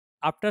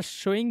after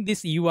showing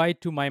this UI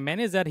to my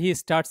manager, he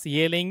starts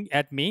yelling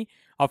at me.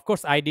 Of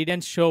course, I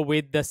didn't show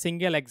with the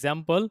single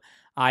example.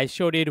 I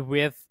showed it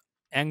with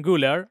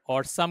Angular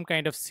or some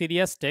kind of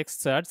serious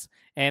text search,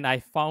 and I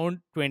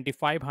found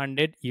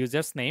 2500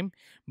 users name,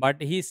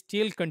 but he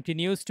still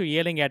continues to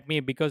yelling at me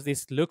because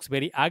this looks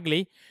very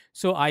ugly.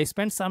 So I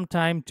spent some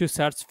time to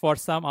search for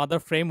some other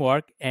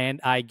framework,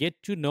 and I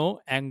get to know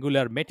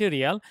Angular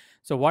material.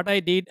 So what I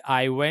did,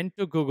 I went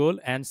to Google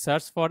and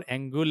searched for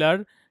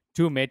Angular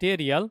 2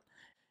 material,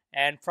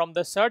 and from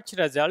the search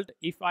result,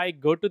 if I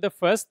go to the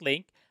first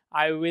link,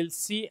 I will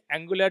see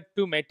Angular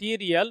 2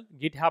 material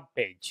GitHub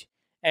page.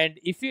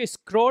 And if you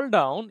scroll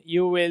down,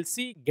 you will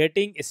see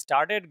getting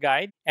started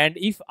guide. And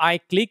if I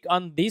click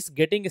on this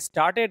getting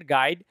started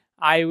guide,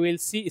 I will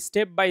see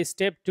step by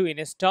step to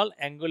install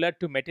Angular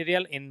 2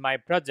 material in my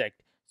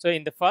project. So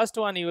in the first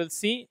one, you will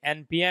see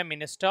npm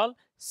install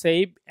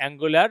save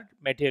Angular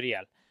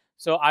material.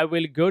 So I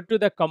will go to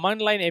the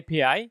command line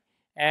API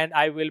and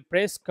I will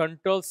press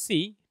Ctrl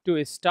C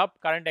to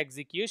stop current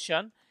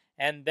execution,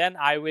 and then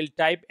I will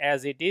type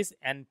as it is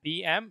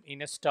npm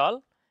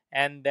install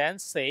and then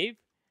save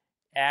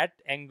at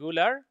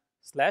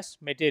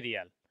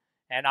angular/material.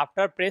 And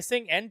after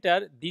pressing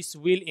enter, this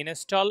will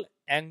install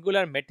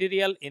Angular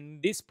material in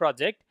this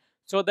project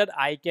so that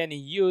I can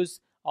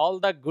use all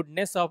the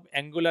goodness of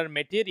Angular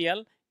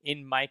material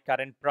in my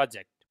current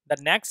project. The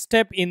next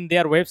step in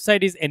their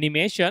website is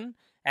animation.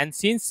 And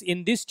since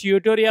in this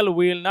tutorial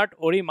we will not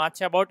worry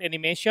much about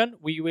animation,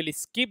 we will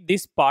skip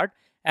this part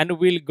and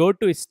we'll go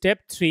to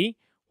step 3,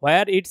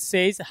 where it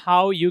says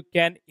how you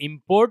can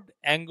import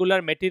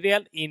Angular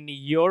material in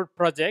your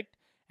project.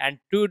 And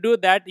to do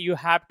that, you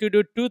have to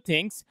do two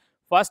things.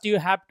 First, you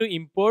have to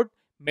import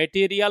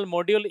material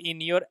module in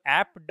your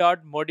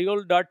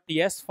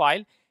app.module.ts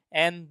file,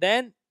 and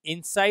then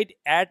inside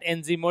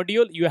add-ng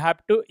module, you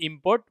have to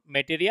import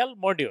material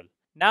module.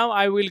 Now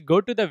I will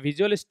go to the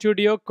Visual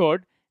Studio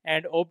Code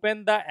and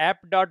open the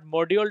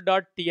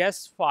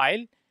app.module.ts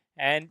file,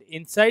 and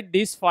inside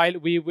this file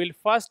we will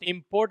first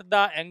import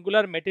the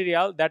Angular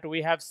material that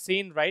we have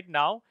seen right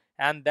now,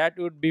 and that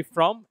would be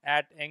from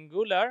at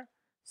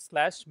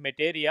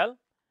angular/material,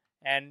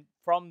 and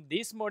from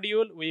this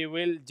module we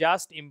will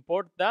just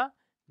import the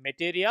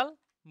material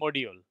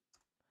module.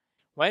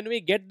 When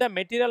we get the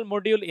material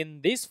module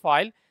in this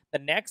file, the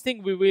next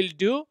thing we will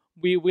do,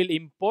 we will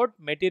import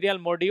material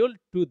module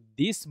to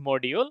this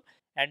module.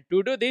 And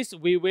to do this,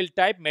 we will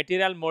type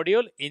material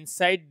module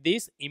inside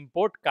this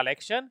import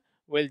collection.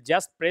 We'll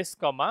just press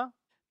comma,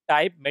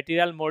 type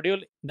material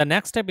module. The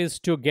next step is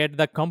to get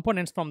the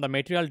components from the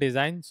material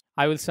designs.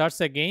 I will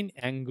search again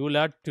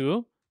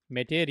Angular2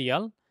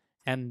 material,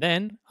 and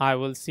then I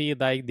will see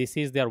that this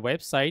is their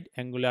website,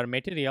 Angular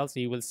materials.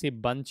 You will see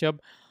bunch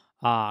of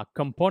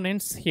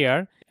components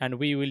here, and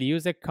we will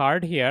use a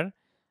card here,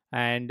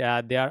 and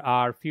there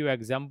are few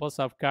examples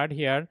of card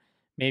here.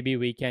 Maybe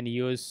we can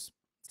use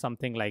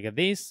something like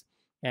this.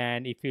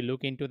 And if you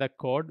look into the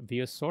code,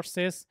 view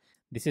sources,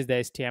 this is the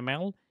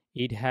HTML.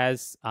 It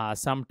has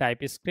some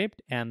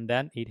TypeScript, and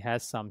then it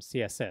has some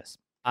CSS.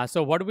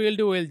 So what we will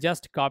do, we'll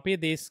just copy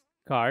this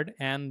card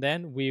and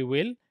then we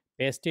will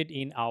paste it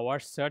in our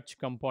search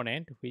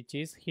component, which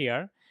is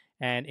here.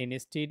 And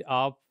instead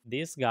of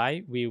this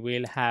guy, we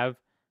will have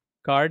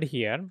card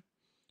here,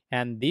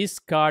 and this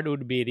card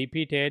would be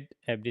repeated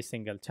every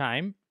single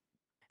time.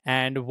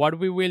 And what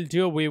we will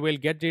do, we will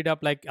get rid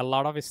of like a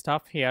lot of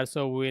stuff here.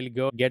 So we will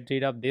go get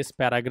rid of this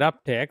paragraph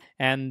text,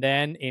 and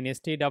then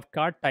instead of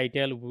card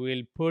title, we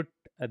will put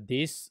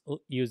this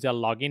user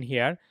login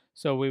here.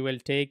 So we will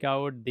take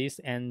out this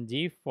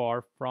ng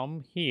for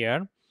from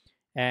here,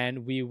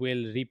 and we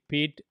will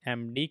repeat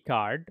md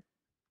card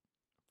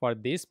for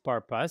this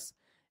purpose,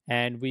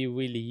 and we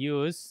will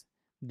use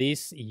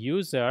this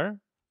user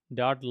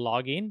dot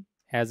login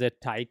as a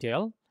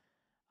title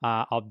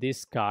of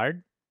this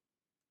card,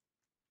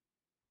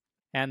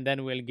 and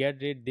then we'll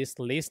get rid this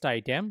list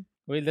item.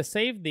 We'll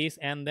save this,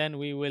 and then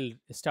we will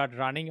start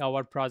running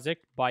our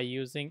project by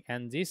using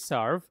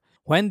ng-serve.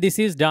 When this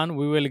is done,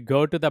 we will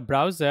go to the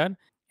browser,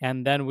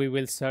 and then we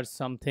will search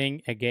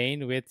something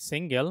again with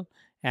single,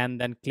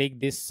 and then click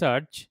this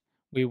search.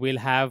 We will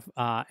have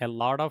a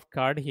lot of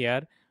card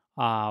here,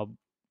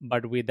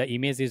 but with the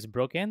image is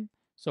broken.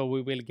 So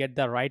we will get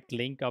the right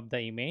link of the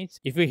image.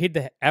 If we hit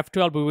the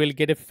F12, we will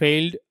get a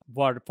failed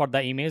for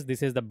the image.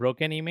 This is the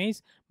broken image.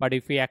 But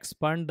if we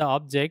expand the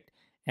object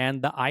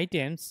and the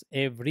items,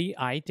 every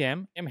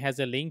item has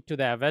a link to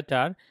the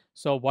avatar.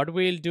 So what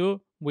we'll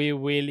do, we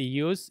will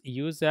use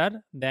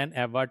user then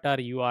avatar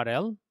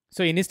URL.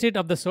 So instead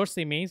of the source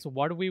image,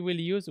 what we will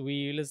use, we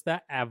use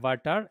the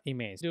avatar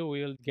image. So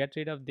we will get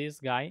rid of this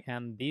guy,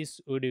 and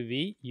this would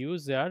be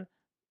user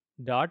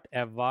dot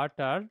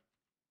avatar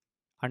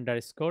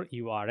underscore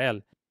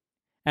URL.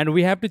 And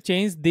we have to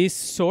change this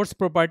source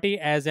property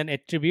as an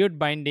attribute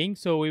binding.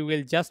 So we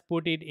will just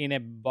put it in a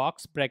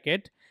box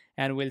bracket,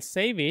 and we'll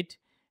save it,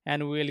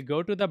 and we'll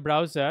go to the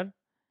browser,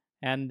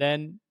 and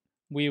then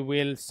we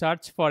will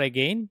search for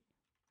again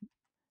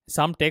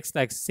some text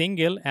like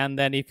single, and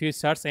then if you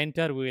search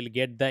enter, we will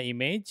get the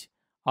image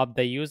of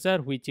the user,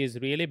 which is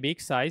really big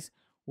size.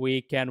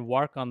 We can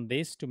work on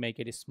this to make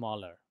it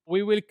smaller.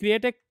 We will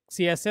create a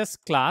CSS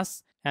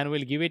class and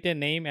we'll give it a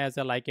name as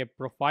like a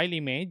profile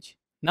image.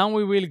 Now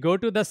we will go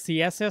to the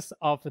CSS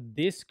of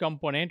this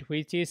component,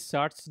 which is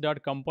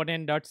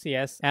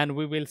search.component.cs, and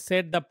we will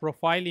set the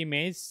profile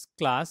image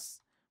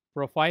class,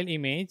 profile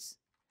image,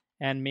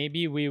 and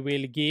maybe we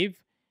will give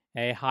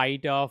a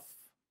height of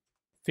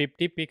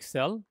 50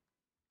 pixel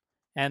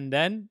and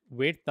then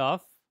width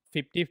of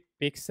 50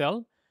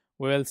 pixel.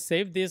 We will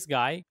save this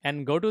guy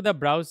and go to the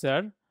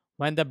browser.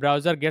 When the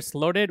browser gets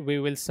loaded, we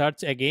will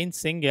search again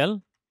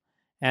single,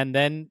 and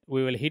then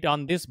we will hit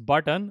on this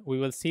button. We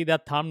will see the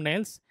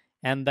thumbnails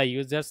and the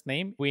user's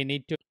name. We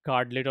need to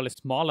card little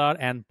smaller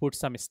and put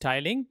some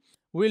styling.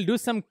 We'll do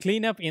some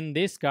cleanup in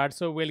this card,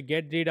 so we'll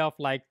get rid of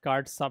like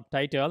card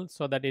subtitle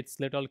so that it's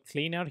little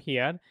cleaner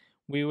here.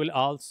 We will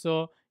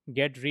also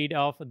get rid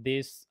of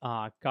this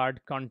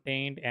card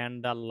content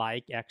and the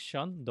like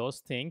action, those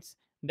things.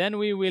 Then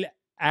we will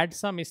add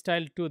some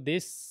style to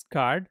this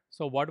card.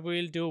 So what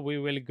we will do, we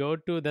will go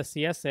to the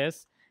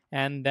CSS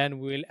and then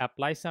we will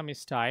apply some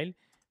style.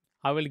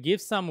 I will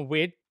give some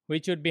width,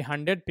 which would be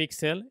 100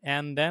 pixel,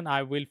 and then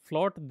I will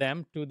float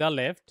them to the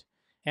left,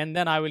 and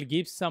then I will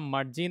give some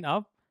margin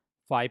of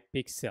 5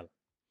 pixel.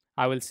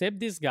 I will save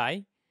this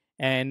guy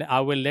and I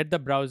will let the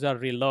browser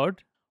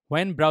reload.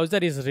 When browser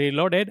is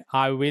reloaded,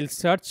 I will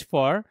search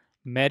for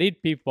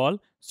married people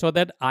so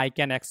that I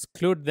can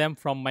exclude them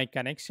from my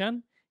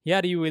connection.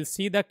 Here you will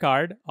see the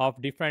card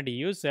of different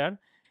user,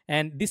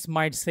 and this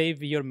might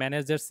save your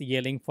managers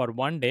yelling for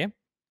one day.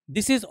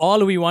 This is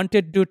all we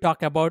wanted to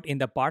talk about in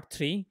the part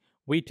 3.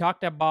 We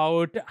talked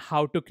about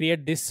how to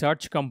create this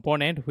search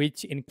component,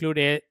 which include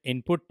a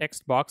input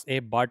text box, a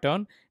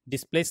button,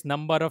 displays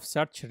number of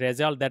search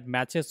result that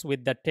matches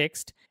with the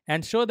text,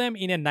 and show them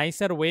in a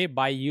nicer way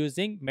by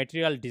using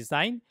material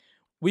design.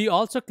 We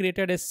also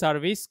created a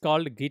service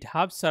called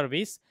GitHub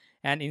service,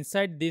 and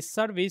inside this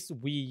service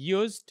we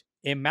used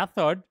a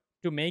method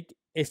to make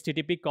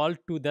HTTP call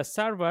to the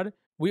server.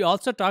 We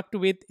also talked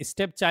with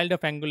stepchild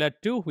of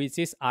Angular2, which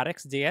is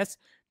RxJS,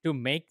 to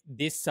make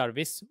this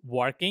service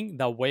working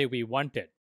the way we wanted.